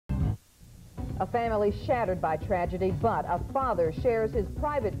A family shattered by tragedy, but a father shares his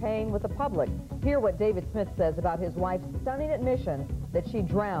private pain with the public. Hear what David Smith says about his wife's stunning admission that she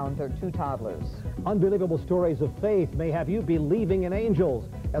drowned her 2 toddlers. Unbelievable stories of faith may have you believing in angels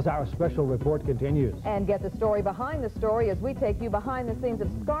as our special report continues. And get the story behind the story as we take you behind the scenes of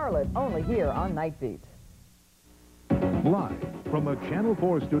Scarlet, only here on Night Beat. Live from the Channel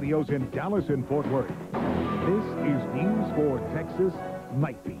 4 studios in Dallas and Fort Worth, this is News 4 Texas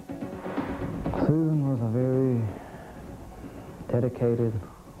Night Beat. Susan was a very dedicated,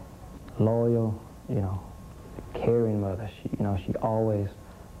 loyal, caring mother. She always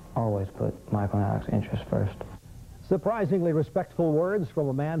put Michael and Alex's interest first. Surprisingly respectful words from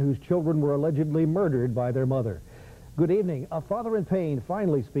a man whose children were allegedly murdered by their mother. Good evening. A father in pain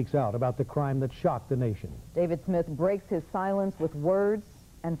finally speaks out about the crime that shocked the nation. David Smith breaks his silence with words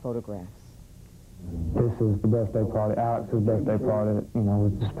and photographs. This is the birthday party. Alex's birthday party,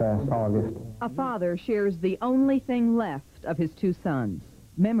 was this past August. A father shares the only thing left of his 2 sons,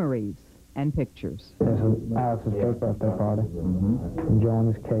 memories and pictures. This is Alex's first birthday party.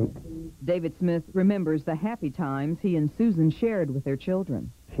 Enjoying his cake. David Smith remembers the happy times he and Susan shared with their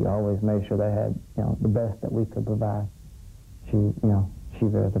children. She always made sure they had, the best that we could provide. She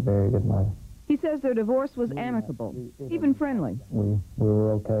was a very good mother. He says their divorce was amicable, even friendly. We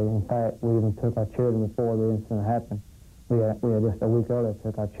were okay. In fact, we even took our children before the incident happened. We had just a week earlier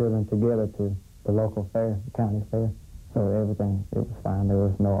took our children together to the local fair, the county fair. So everything, it was fine. There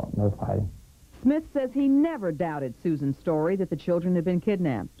was no fighting. Smith says he never doubted Susan's story that the children had been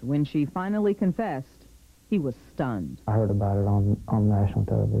kidnapped. When she finally confessed, he was stunned. I heard about it on national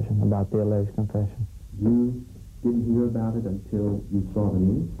television, about the alleged confession. You didn't hear about it until you saw the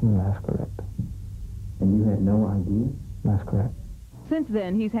news? That's correct. And you had no idea? That's correct. Since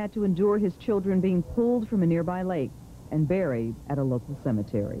then, he's had to endure his children being pulled from a nearby lake and buried at a local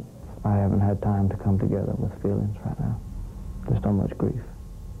cemetery. I haven't had time to come together with feelings right now. There's so much grief.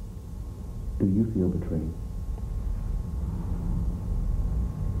 Do you feel betrayed?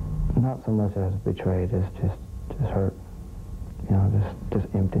 Not so much as betrayed as just hurt. Just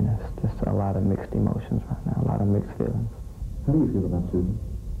emptiness. Just a lot of mixed emotions right now, a lot of mixed feelings. How do you feel about Susan?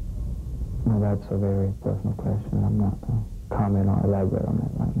 Well, that's a very personal question. I'm not going to comment or elaborate on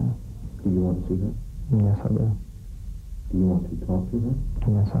that right now. Do you want to see her? Yes, I do. Do you want to talk to her?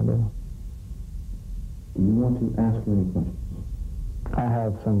 Yes, I do. Do you want to ask her any questions? I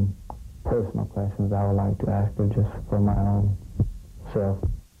have some personal questions I would like to ask her just for my own self.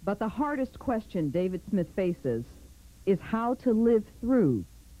 But the hardest question David Smith faces is how to live through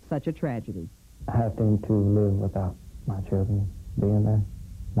such a tragedy. Having to live without my children being there,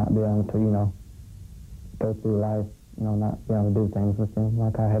 not being able to, go through life, not being able to do things with them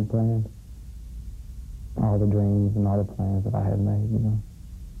like I had planned. All the dreams and all the plans that I had made,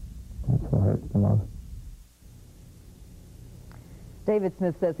 that's what hurts the most. David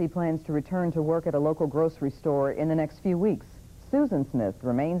Smith says he plans to return to work at a local grocery store in the next few weeks. Susan Smith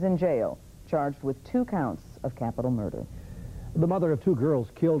remains in jail, charged with 2 counts of capital murder. The mother of 2 girls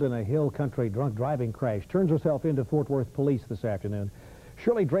killed in a hill country drunk driving crash turns herself into Fort Worth police this afternoon.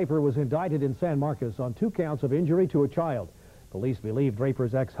 Shirley Draper was indicted in San Marcos on 2 counts of injury to a child. Police believe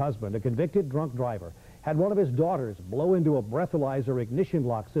Draper's ex-husband, a convicted drunk driver, had one of his daughters blow into a breathalyzer ignition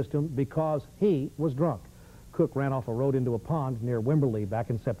lock system because he was drunk. Cook ran off a road into a pond near Wimberley back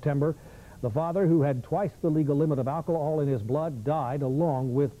in September. The father, who had twice the legal limit of alcohol in his blood, died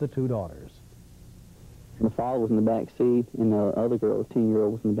along with the 2 daughters. The father was in the back seat, and the other girl, the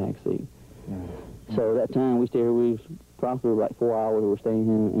 10-year-old, was in the back seat. So that time we stayed here, we was probably like 4 hours. We were staying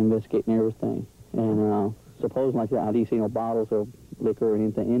here investigating everything. And supposedly like that, I didn't see no bottles of liquor or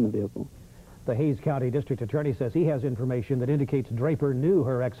anything in the vehicle. The Hays County District Attorney says he has information that indicates Draper knew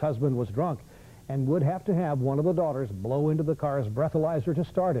her ex-husband was drunk and would have to have one of the daughters blow into the car's breathalyzer to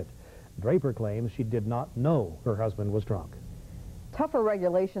start it. Draper claims she did not know her husband was drunk. Tougher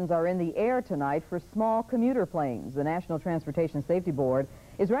regulations are in the air tonight for small commuter planes. The National Transportation Safety Board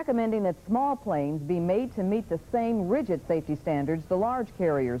is recommending that small planes be made to meet the same rigid safety standards the large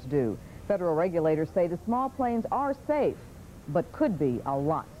carriers do. Federal regulators say the small planes are safe, but could be a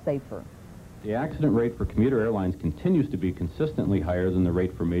lot safer. The accident rate for commuter airlines continues to be consistently higher than the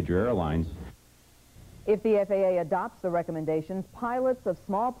rate for major airlines. If the FAA adopts the recommendations, pilots of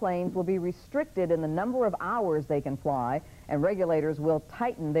small planes will be restricted in the number of hours they can fly, and regulators will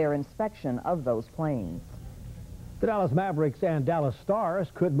tighten their inspection of those planes. The Dallas Mavericks and Dallas Stars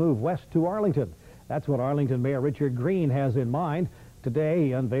could move west to Arlington. That's what Arlington Mayor Richard Green has in mind. Today,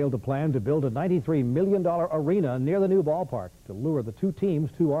 he unveiled a plan to build a $93 million arena near the new ballpark to lure the 2 teams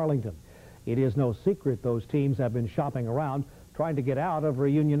to Arlington. It is no secret those teams have been shopping around, trying to get out of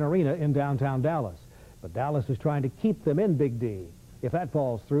Reunion Arena in downtown Dallas. But Dallas is trying to keep them in Big D. If that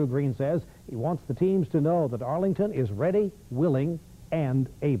falls through, Green says he wants the teams to know that Arlington is ready, willing, and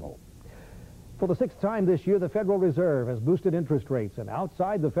able. For the 6th time this year, the Federal Reserve has boosted interest rates, and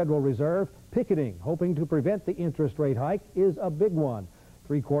outside the Federal Reserve, picketing, hoping to prevent the interest rate hike, is a big one,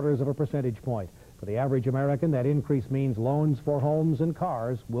 3/4 of a percentage point. For the average American, that increase means loans for homes and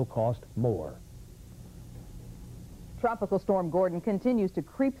cars will cost more. Tropical Storm Gordon continues to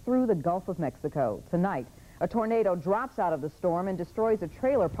creep through the Gulf of Mexico. Tonight, a tornado drops out of the storm and destroys a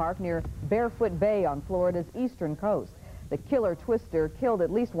trailer park near Barefoot Bay on Florida's eastern coast. The killer twister killed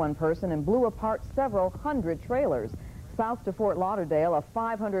at least one person and blew apart several hundred trailers. South to Fort Lauderdale, a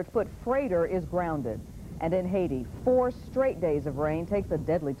 500-foot freighter is grounded. And in Haiti, 4 straight days of rain takes a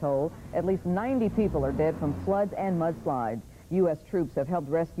deadly toll. At least 90 people are dead from floods and mudslides. U.S. troops have helped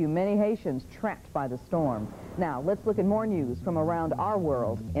rescue many Haitians trapped by the storm. Now, let's look at more news from around our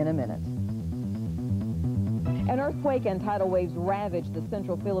world in a minute. An earthquake and tidal waves ravaged the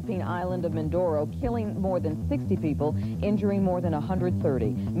central Philippine island of Mindoro, killing more than 60 people, injuring more than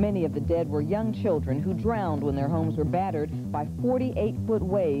 130. Many of the dead were young children who drowned when their homes were battered by 48-foot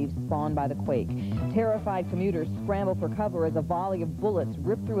waves spawned by the quake. Terrified commuters scrambled for cover as a volley of bullets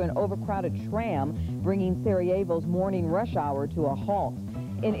ripped through an overcrowded tram, bringing Sarajevo's morning rush hour to a halt.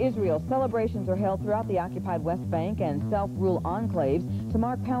 In Israel, celebrations are held throughout the occupied West Bank and self-rule enclaves to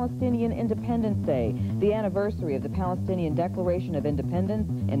mark Palestinian Independence Day, the anniversary of the Palestinian Declaration of Independence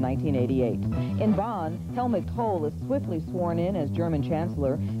in 1988. In Bonn, Helmut Kohl is swiftly sworn in as German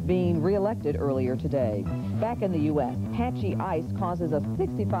Chancellor, being re-elected earlier today. Back in the U.S., patchy ice causes a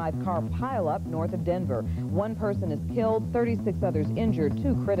 65-car pileup north of Denver. 1 person is killed, 36 others injured,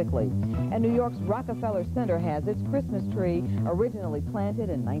 2 critically. And New York's Rockefeller Center has its Christmas tree, originally planted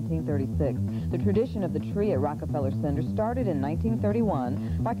in 1936. The tradition of the tree at Rockefeller Center started in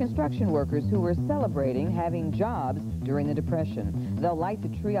 1931 by construction workers who were celebrating having jobs during the Depression. They'll light the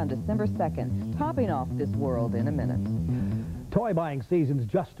tree on December 2nd, topping off this world in a minute. Toy buying season's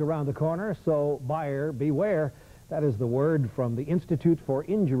just around the corner, so buyer beware. That is the word from the Institute for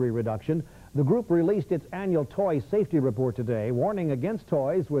Injury Reduction. The group released its annual toy safety report today, warning against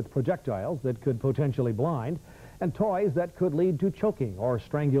toys with projectiles that could potentially blind and toys that could lead to choking or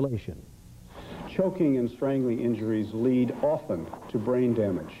strangulation. Choking and strangling injuries lead often to brain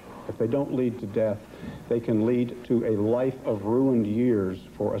damage. If they don't lead to death, they can lead to a life of ruined years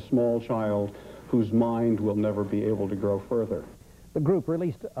for a small child whose mind will never be able to grow further. The group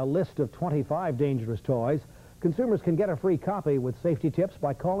released a list of 25 dangerous toys. Consumers can get a free copy with safety tips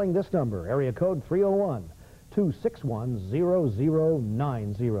by calling this number, area code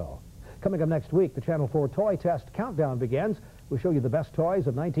 301-261-0090. Coming up next week, the Channel 4 Toy Test Countdown begins. We'll show you the best toys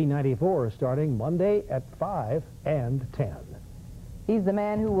of 1994, starting Monday at 5 and 10. He's the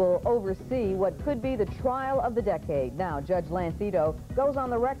man who will oversee what could be the trial of the decade. Now, Judge Lance Ito goes on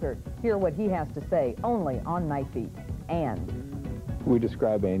the record. Hear what he has to say, only on Night Beat. And we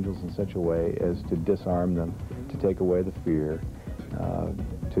describe angels in such a way as to disarm them, to take away the fear,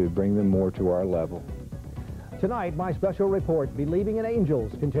 to bring them more to our level. Tonight, my special report, Believing in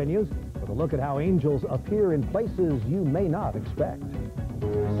Angels, continues with a look at how angels appear in places you may not expect.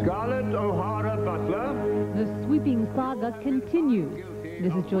 Scarlett O'Hara Butler. The sweeping saga continues.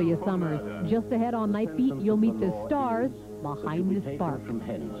 This is Julia Summers. Just ahead on Night Beat, you'll meet the stars behind the spark.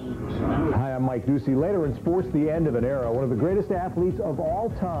 Hi, I'm Mike Ducey. Later in sports, the end of an era. One of the greatest athletes of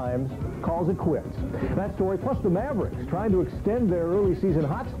all time calls it quits. That story, plus the Mavericks trying to extend their early season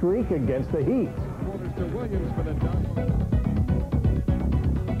hot streak against the Heat.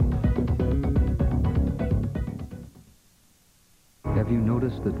 Have you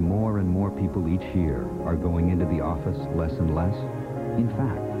noticed that more and more people each year are going into the office less and less? In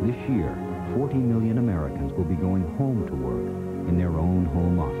fact, this year, 40 million Americans will be going home to work in their own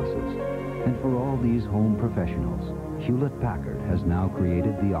home offices. And for all these home professionals, Hewlett-Packard has now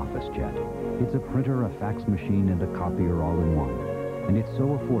created the Office Jet. It's a printer, a fax machine, and a copier all in one. And it's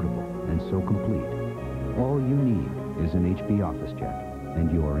so affordable and so complete. All you need is an HP Office Jet,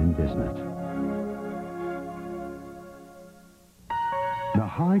 and you're in business. The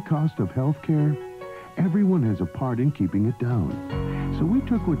high cost of health care, everyone has a part in keeping it down. So we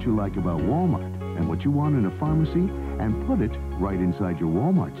took what you like about Walmart and what you want in a pharmacy and put it right inside your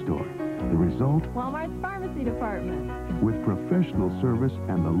Walmart store. The result? Walmart's pharmacy department. With professional service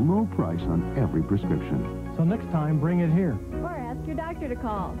and the low price on every prescription. So next time, bring it here. Or ask your doctor to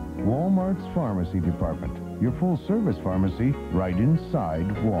call. Walmart's pharmacy department. Your full-service pharmacy right inside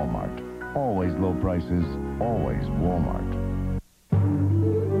Walmart. Always low prices, always Walmart.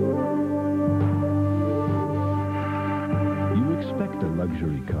 You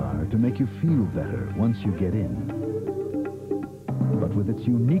luxury car to make you feel better once you get in. But with its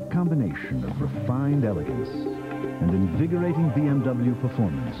unique combination of refined elegance and invigorating BMW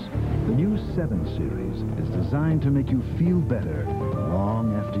performance, the new 7 Series is designed to make you feel better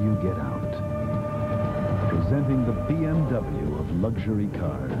long after you get out. Presenting the BMW of luxury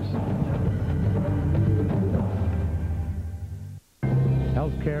cars.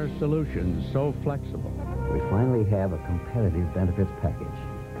 Healthcare solutions so flexible. We finally have a competitive benefits package.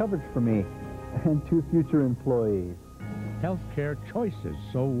 Coverage for me and 2 future employees. Healthcare choices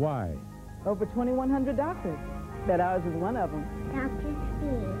so wide. Over 2,100 doctors. Bet ours is one of them. Dr.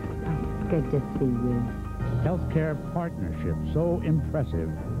 Steve. Oh, good to see you. Healthcare partnership so impressive.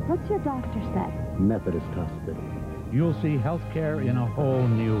 What's your doctor say? Methodist Hospital. You'll see healthcare in a whole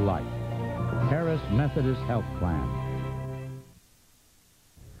new light. Harris Methodist Health Plan.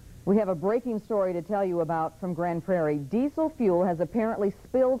 We have a breaking story to tell you about from Grand Prairie. Diesel fuel has apparently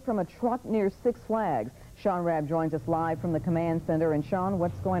spilled from a truck near Six Flags. Sean Rabb joins us live from the command center. And Sean,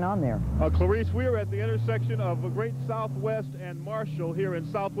 what's going on there? Clarice, we are at the intersection of Great Southwest and Marshall here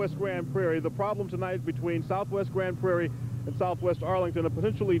in Southwest Grand Prairie. The problem tonight is between Southwest Grand Prairie and Southwest Arlington, a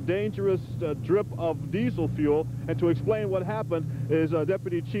potentially dangerous drip of diesel fuel. And to explain what happened is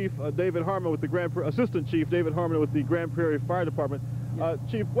Deputy Chief David Harmon with the Assistant Chief David Harmon with the Grand Prairie Fire Department.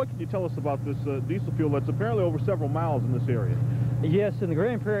 Chief, what can you tell us about this diesel fuel that's apparently over several miles in this area? Yes, in the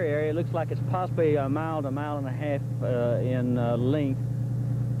Grand Prairie area, it looks like it's possibly a mile to a mile and a half in length,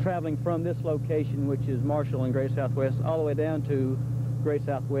 traveling from this location, which is Marshall and Great Southwest, all the way down to Great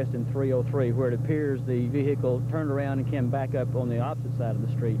Southwest in 303, where it appears the vehicle turned around and came back up on the opposite side of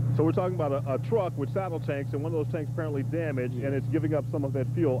the street. So we're talking about a truck with saddle tanks, and one of those tanks apparently damaged, and it's giving up some of that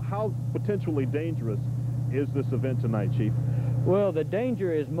fuel. How potentially dangerous is this event tonight, Chief? Well, the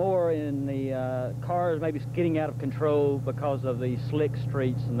danger is more in the cars maybe getting out of control because of the slick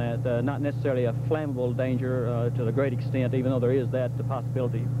streets and that, not necessarily a flammable danger to the great extent, even though there is that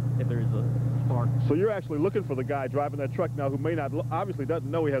possibility if there is a spark. So you're actually looking for the guy driving that truck now who may not, obviously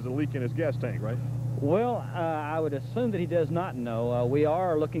doesn't know he has a leak in his gas tank, right? Well, I would assume that he does not know. We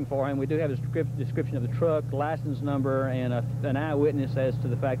are looking for him. We do have a description of the truck, license number, and an eyewitness as to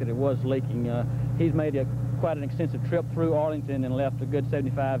the fact that it was leaking. He's made quite an extensive trip through Arlington and left a good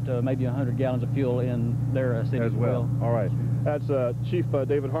 75 to maybe 100 gallons of fuel in their city as well. All right. That's Chief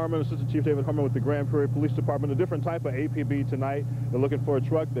David Harmon, Assistant Chief David Harmon with the Grand Prairie Police Department. A different type of APB tonight. They're looking for a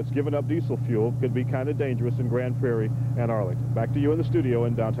truck that's given up diesel fuel. Could be kind of dangerous in Grand Prairie and Arlington. Back to you in the studio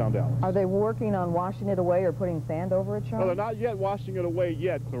in downtown Dallas. Are they working on washing it away or putting sand over it, Sean? Well, they're not yet washing it away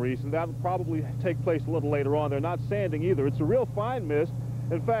yet, Clarice, and that'll probably take place a little later on. They're not sanding either. It's a real fine mist.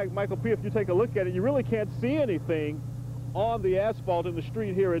 In fact, Michael P., if you take a look at it, you really can't see anything on the asphalt in the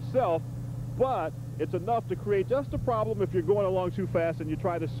street here itself, but it's enough to create just a problem if you're going along too fast and you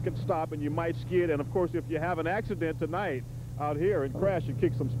try to stop and you might skid. And of course, if you have an accident tonight out here and crash and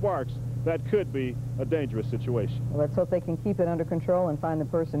kick some sparks, that could be a dangerous situation. Well, let's hope they can keep it under control and find the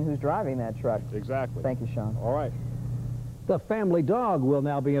person who's driving that truck. Exactly. Thank you, Sean. All right. The family dog will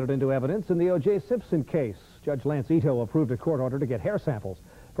now be entered into evidence in the O.J. Simpson case. Judge Lance Ito approved a court order to get hair samples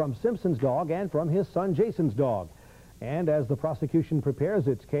from Simpson's dog and from his son Jason's dog. And as the prosecution prepares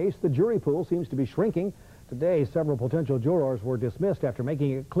its case, the jury pool seems to be shrinking. Today, several potential jurors were dismissed after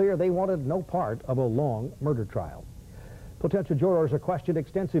making it clear they wanted no part of a long murder trial. Potential jurors are questioned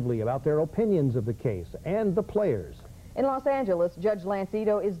extensively about their opinions of the case and the players. In Los Angeles, Judge Lance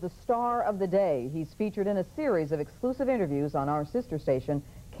Ito is the star of the day. He's featured in a series of exclusive interviews on our sister station,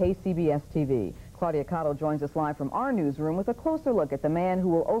 KCBS TV. Claudia Cotto joins us live from our newsroom with a closer look at the man who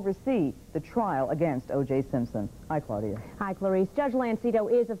will oversee the trial against O.J. Simpson. Hi, Claudia. Hi, Clarice. Judge Lance Ito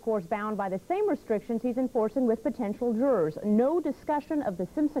is, of course, bound by the same restrictions he's enforcing with potential jurors. No discussion of the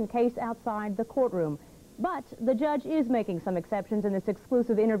Simpson case outside the courtroom. But the judge is making some exceptions in this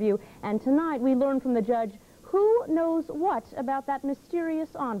exclusive interview, and tonight we learn from the judge who knows what about that mysterious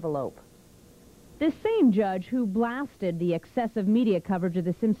envelope. The same judge who blasted the excessive media coverage of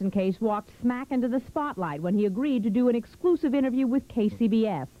the Simpson case walked smack into the spotlight when he agreed to do an exclusive interview with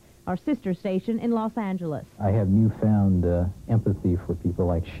KCBS, our sister station in Los Angeles. I have newfound empathy for people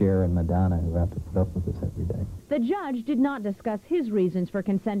like Cher and Madonna who have to put up with this every day. The judge did not discuss his reasons for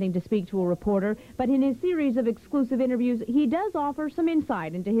consenting to speak to a reporter, but in his series of exclusive interviews, he does offer some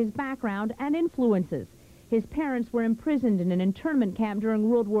insight into his background and influences. His parents were imprisoned in an internment camp during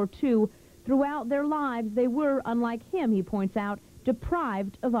World War II. Throughout their lives, they were, unlike him, he points out,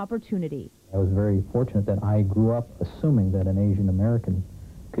 deprived of opportunity. I was very fortunate that I grew up assuming that an Asian American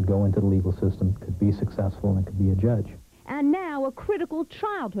could go into the legal system, could be successful, and could be a judge. And now a critical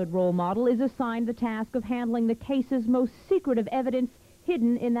childhood role model is assigned the task of handling the case's most secretive evidence,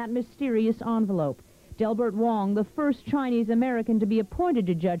 hidden in that mysterious envelope. Delbert Wong, the first Chinese-American to be appointed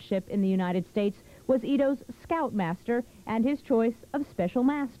to judgeship in the United States, was Ito's scoutmaster and his choice of special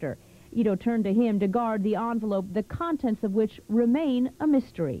master. Ito turned to him to guard the envelope, the contents of which remain a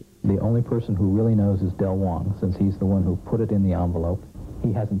mystery. The only person who really knows is Del Wong, since he's the one who put it in the envelope.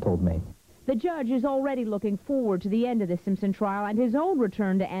 He hasn't told me. The judge is already looking forward to the end of the Simpson trial and his own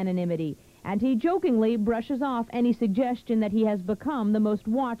return to anonymity, and he jokingly brushes off any suggestion that he has become the most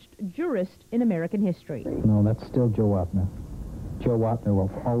watched jurist in American history. No, that's still Joe Wapner. Joe Wapner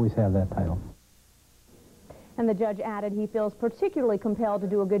will always have that title. And the judge added he feels particularly compelled to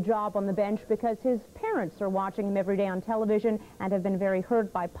do a good job on the bench because his parents are watching him every day on television and have been very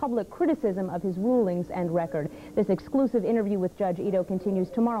hurt by public criticism of his rulings and record. This exclusive interview with Judge Ito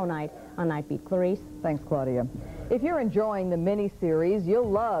continues tomorrow night on Night Beat. Clarice? Thanks, Claudia. If you're enjoying the mini-series, you'll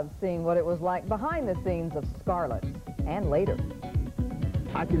love seeing what it was like behind the scenes of Scarlet and later.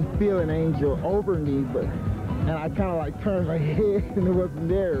 I can feel an angel over me, and I kind of like turned my head and it wasn't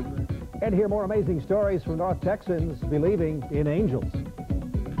there. And hear more amazing stories from North Texans believing in angels.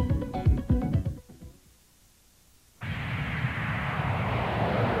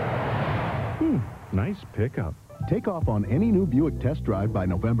 Nice pickup. Take off on any new Buick test drive by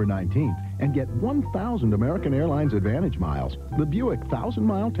November 19th and get 1,000 American Airlines Advantage miles. The Buick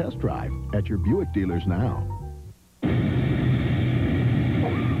 1,000-mile test drive at your Buick dealers now.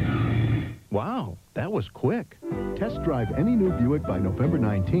 Wow, that was quick. Test drive any new Buick by November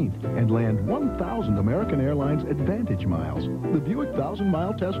 19th and land 1,000 American Airlines Advantage miles. The Buick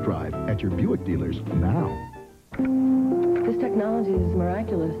 1,000-mile test drive at your Buick dealers now. This technology is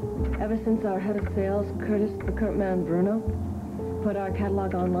miraculous. Ever since our head of sales, Curtis the Kurtman Bruno, put our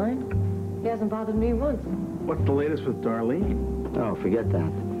catalog online, he hasn't bothered me once. What's the latest with Darlene? Oh, forget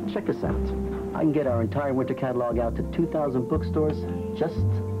that. Check this out. I can get our entire winter catalog out to 2,000 bookstores just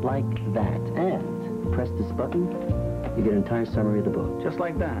like that. And press this button, you get an entire summary of the book. Just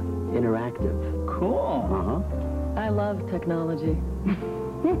like that? Interactive. Cool. Uh-huh. I love technology.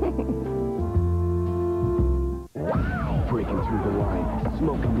 Breaking through the line,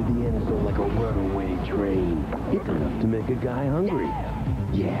 smoking to the end zone like a runaway train. It's enough to make a guy hungry.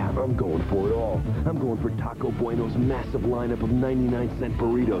 Yeah, I'm going for it all. I'm going for Taco Bueno's massive lineup of 99-cent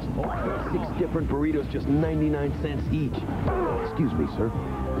burritos. 6 different burritos, just 99 cents each. Excuse me, sir.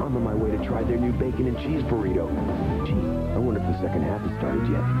 I'm on my way to try their new bacon and cheese burrito. Gee, I wonder if the second half has started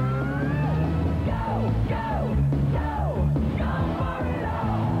yet. Go, go, go, go for it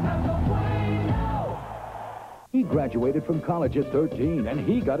all. Taco Bueno. He graduated from college at 13, and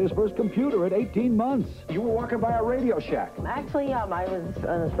he got his first computer at 18 months. You were walking by a Radio Shack. Actually, I was in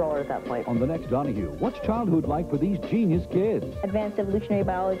a stroller at that point. On the next Donahue, what's childhood like for these genius kids? Advanced evolutionary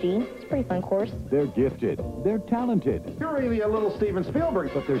biology. It's a pretty fun course. They're gifted. They're talented. You're really a little Steven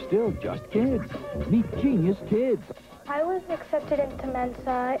Spielberg. But they're still just kids. Meet genius kids. I was accepted into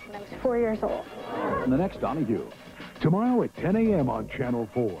Mensa when I was 4 years old. On the next Donahue. Tomorrow at 10 a.m. on Channel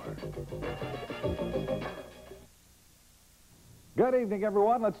 4. Good evening,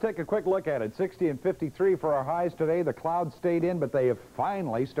 everyone. Let's take a quick look at it. 60 and 53 for our highs today. The clouds stayed in, but they have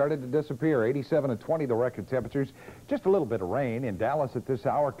finally started to disappear. 87 and 20 the record temperatures. Just a little bit of rain. In Dallas at this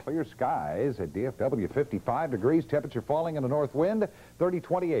hour, clear skies. At DFW, 55 degrees. Temperature falling in the north wind.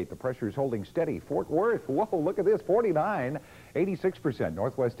 30-28. The pressure is holding steady. Fort Worth, whoa, look at this, 49. 86%.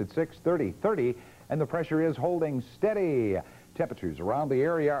 Northwest at 6, 30. And the pressure is holding steady. Temperatures around the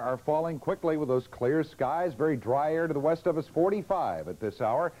area are falling quickly with those clear skies. Very dry air to the west of us, 45 at this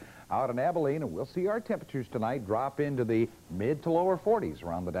hour. Out in Abilene, and we'll see our temperatures tonight drop into the mid to lower 40s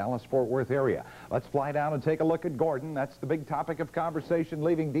around the Dallas-Fort Worth area. Let's fly down and take a look at Gordon. That's the big topic of conversation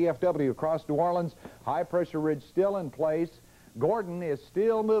leaving DFW across New Orleans. High pressure ridge still in place. Gordon is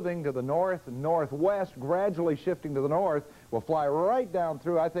still moving to the north-northwest, gradually shifting to the north. Will fly right down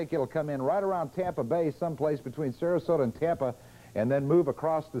through. I think it'll come in right around Tampa Bay, someplace between Sarasota and Tampa, and then move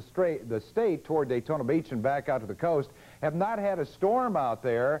across the state toward Daytona Beach and back out to the coast. Have not had a storm out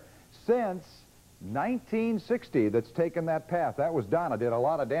there since 1960 that's taken that path. That was Donna, did a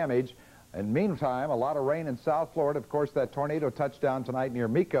lot of damage. And meantime, a lot of rain in South Florida. Of course, that tornado touchdown tonight near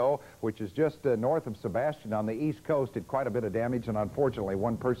Mico, which is just north of Sebastian on the east coast, did quite a bit of damage, and unfortunately,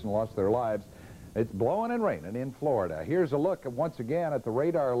 one person lost their lives. It's blowing and raining in Florida. Here's a look once again at the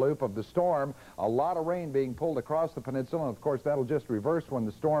radar loop of the storm. A lot of rain being pulled across the peninsula, and of course, that'll just reverse when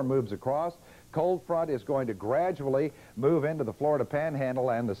the storm moves across. Cold front is going to gradually move into the Florida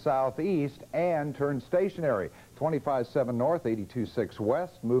Panhandle and the southeast and turn stationary. 25-7 north, 82-6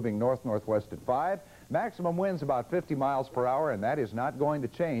 west, moving north-northwest at 5. Maximum winds about 50 miles per hour, and that is not going to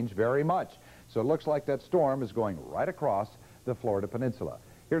change very much. So it looks like that storm is going right across the Florida Peninsula.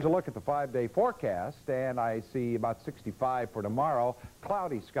 Here's a look at the 5-day forecast, and I see about 65 for tomorrow.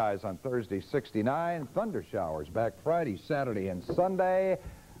 Cloudy skies on Thursday, 69. Thunder showers back Friday, Saturday, and Sunday,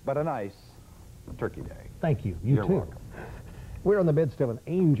 but a nice Turkey Day. Thank you. You You're too. welcome. We're in the midst of an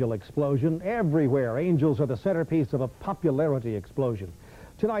angel explosion everywhere. Angels are the centerpiece of a popularity explosion.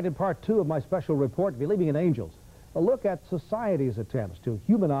 Tonight in part 2 of my special report, Believing in Angels, a look at society's attempts to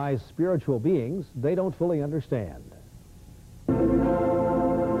humanize spiritual beings they don't fully understand.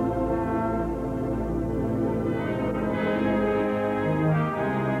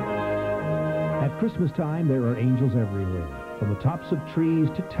 At Christmas time, there are angels everywhere, from the tops of trees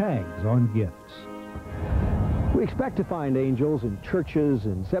to tags on gifts. We expect to find angels in churches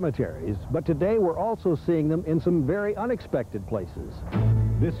and cemeteries, but today we're also seeing them in some very unexpected places.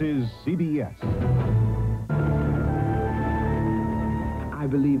 This is CBS. I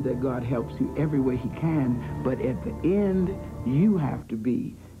believe that God helps you every way he can, but at the end, you have to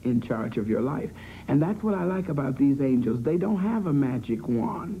be in charge of your life. And that's what I like about these angels. They don't have a magic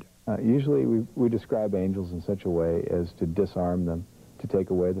wand. Usually we describe angels in such a way as to disarm them, to take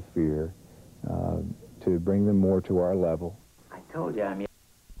away the fear, to bring them more to our level. I told you I'm